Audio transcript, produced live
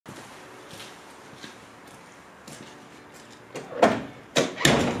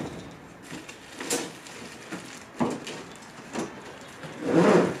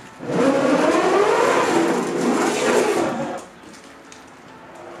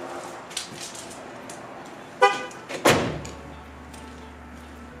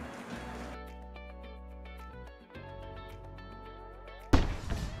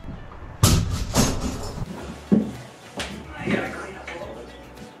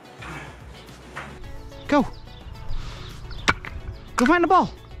Go. Go find the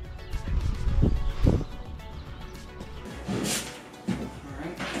ball.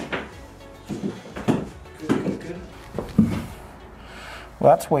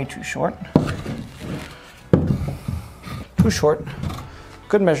 Well, that's way too short. Too short.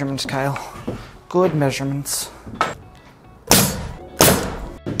 Good measurements, Kyle. Good measurements.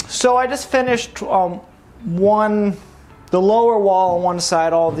 So I just finished the lower wall on one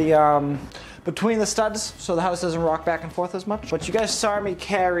side, all the between the studs, so the house doesn't rock back and forth as much. But you guys saw me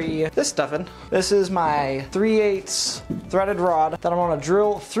carry this stuff in. This is my 3/8 threaded rod that I'm gonna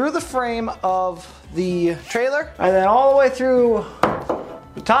drill through the frame of the trailer, and then all the way through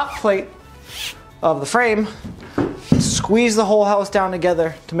the top plate of the frame, squeeze the whole house down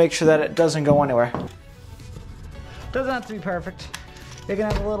together to make sure that it doesn't go anywhere. Doesn't have to be perfect. It can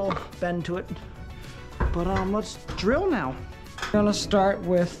have a little bend to it. But let's drill now. I'm gonna start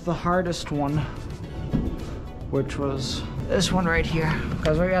with the hardest one, which was this one right here.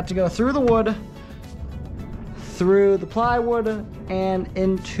 Because we have to go through the wood, through the plywood, and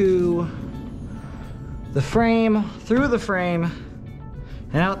into the frame, through the frame,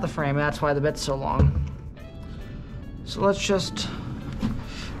 and out the frame. That's why the bit's so long. So let's just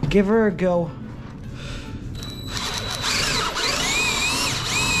give her a go.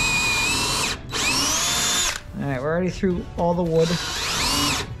 All right, we're already through all the wood.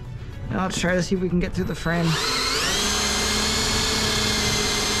 Now let's try to see if we can get through the frame.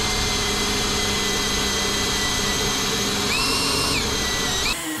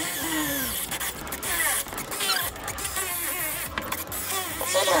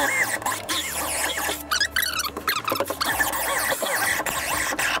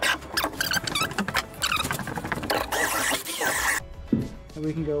 And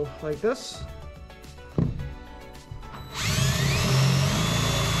we can go like this.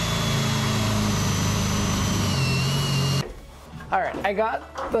 All right, I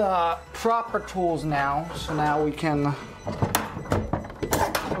got the proper tools now, so now we can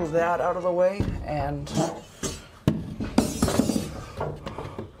move that out of the way and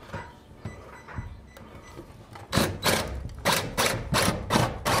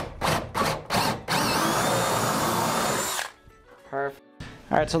perfect.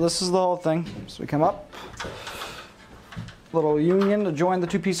 All right, so this is the whole thing. So we come up, little union to join the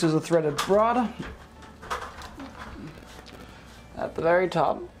two pieces of threaded rod. At the very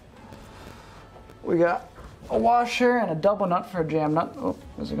top, we got a washer and a double nut for a jam nut. Oh,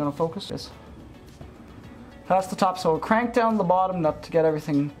 is it gonna focus? Yes. That's the top, so we'll crank down the bottom nut to get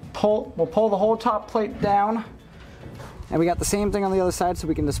everything pull. We'll pull the whole top plate down. And we got the same thing on the other side, so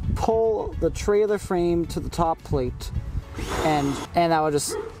we can just pull the trailer frame to the top plate. And that will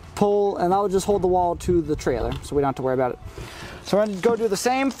just pull, and that will just hold the wall to the trailer, so we don't have to worry about it. So we're gonna go do the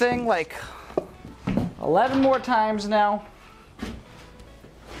same thing like 11 more times now.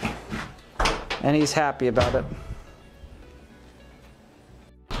 And he's happy about it.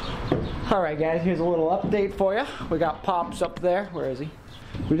 All right, guys, here's a little update for you. We got Pops up there. Where is he?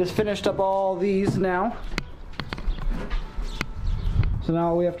 We just finished up all these now. So now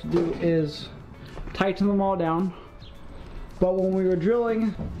all we have to do is tighten them all down. But when we were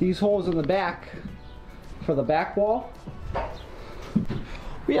drilling these holes in the back for the back wall,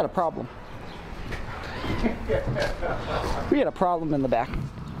 we had a problem. We had a problem in the back.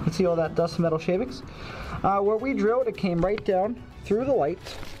 You can see all that dust and metal shavings. Where we drilled, it came right down through the light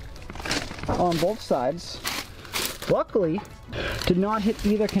on both sides. Luckily, did not hit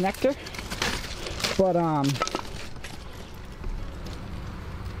either connector, but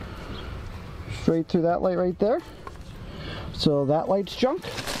straight through that light right there. So that light's junk.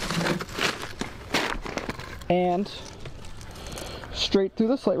 And straight through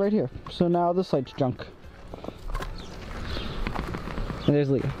this light right here. So now this light's junk. And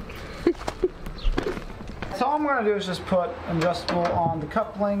there's Leah. So all I'm going to do is just put adjustable on the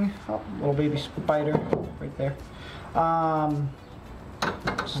coupling. Oh, little baby spider right there.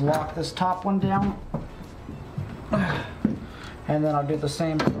 Just lock this top one down. And then I'll do the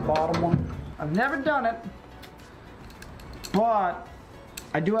same with the bottom one. I've never done it, but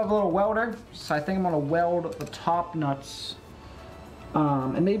I do have a little welder, so I think I'm going to weld the top nuts.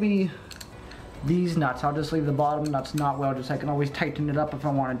 And maybe these nuts. I'll just leave the bottom nuts not welded, so I can always tighten it up if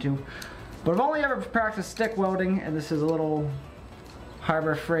I wanted to. But I've only ever practiced stick welding, and this is a little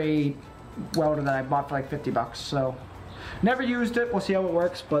Harbor Freight welder that I bought for like 50 bucks. So never used it. We'll see how it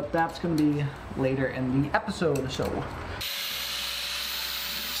works, but that's going to be later in the episode. So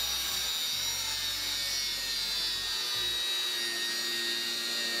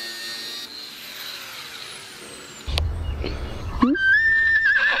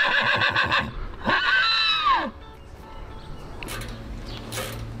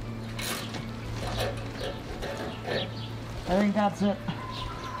That's it.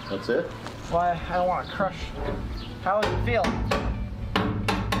 That's it? Why, I don't want to crush. How does it feel?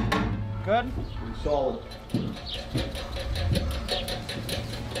 Good? Pretty solid.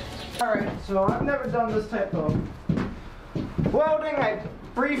 Alright, so I've never done this type of welding. I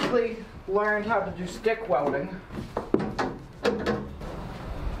briefly learned how to do stick welding. And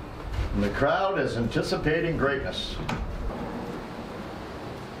the crowd is anticipating greatness.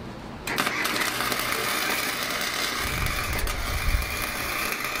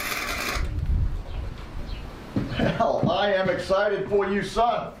 Hell, I am excited for you,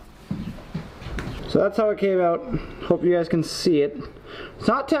 son. So that's how it came out. Hope you guys can see it. It's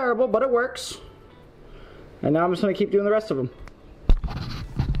not terrible, but it works. And now I'm just going to keep doing the rest of them.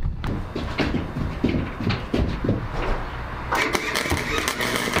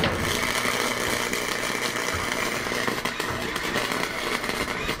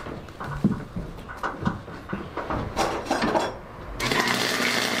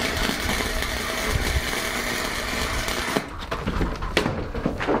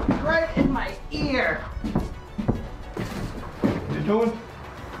 Right in my ear. What you doing?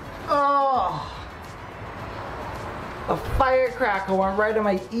 Oh, a firecracker went right in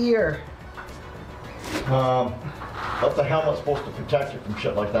my ear. What the helmet's supposed to protect you from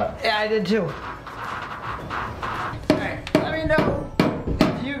shit like that? Yeah, I did too. Alright, let me know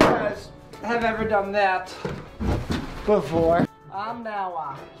if you guys have ever done that before. I'm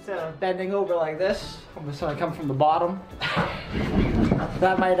now, instead of bending over like this, I'm just gonna come from the bottom.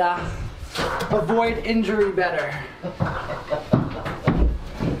 That might avoid injury better.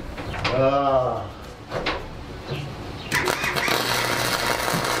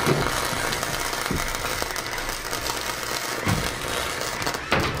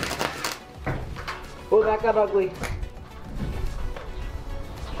 Oh, that got ugly.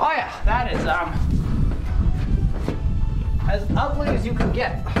 Oh yeah, that is as ugly as you can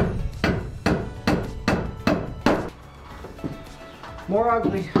get. More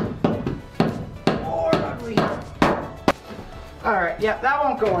ugly. More ugly. Alright, yeah, that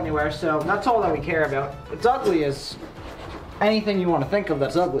won't go anywhere, so that's all that we care about. What's ugly is anything you want to think of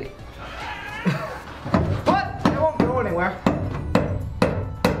that's ugly. But it won't go anywhere.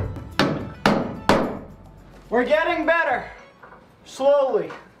 We're getting better.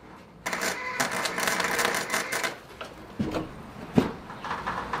 Slowly.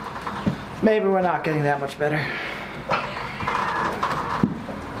 Maybe we're not getting that much better.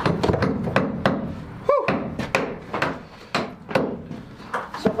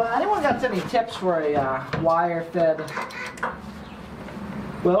 So if anyone got any tips for a wire-fed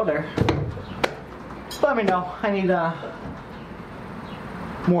welder, let me know. I need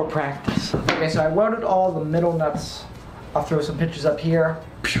more practice. Okay, so I welded all the middle nuts. I'll throw some pictures up here.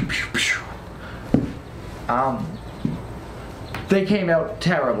 They came out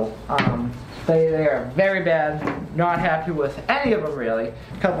terrible. They are very bad. Not happy with any of them really.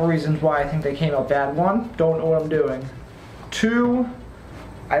 A couple reasons why I think they came out bad. One, don't know what I'm doing. Two,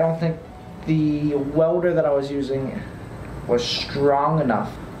 I don't think the welder that I was using was strong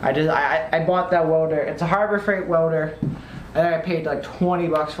enough. I bought that welder. It's a Harbor Freight welder. I think I paid like 20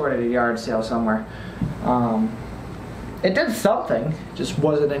 bucks for it at a yard sale somewhere. It did something, just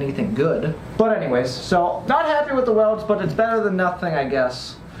wasn't anything good. But anyways, so not happy with the welds, but it's better than nothing, I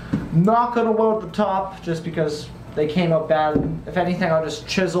guess. Not gonna weld the top just because they came out bad. If anything, I'll just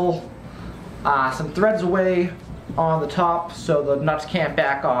chisel some threads away on the top so the nuts can't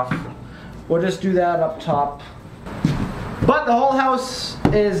back off. We'll just do that up top. But the whole house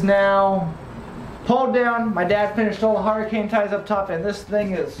is now pulled down. My dad finished all the hurricane ties up top, and this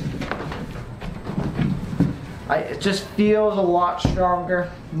thing is, it just feels a lot stronger.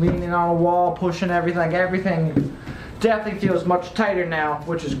 Leaning on a wall, pushing everything. Everything definitely feels much tighter now,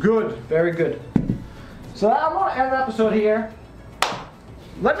 which is good. Very good. So I'm gonna end the episode here.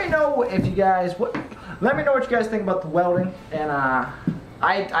 Let me know if you guys, let me know what you guys think about the welding. And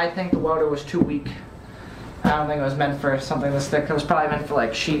I think the welder was too weak. I don't think it was meant for something this thick. It was probably meant for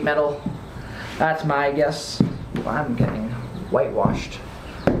like sheet metal. That's my guess. I'm getting whitewashed.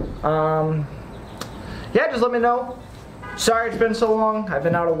 Yeah, just let me know. Sorry it's been so long. I've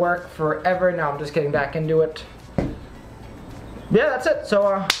been out of work forever. Now I'm just getting back into it. Yeah, that's it.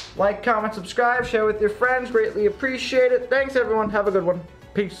 So like, comment, subscribe, share with your friends. Greatly appreciate it. Thanks everyone. Have a good one.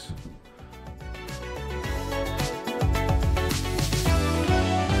 Peace.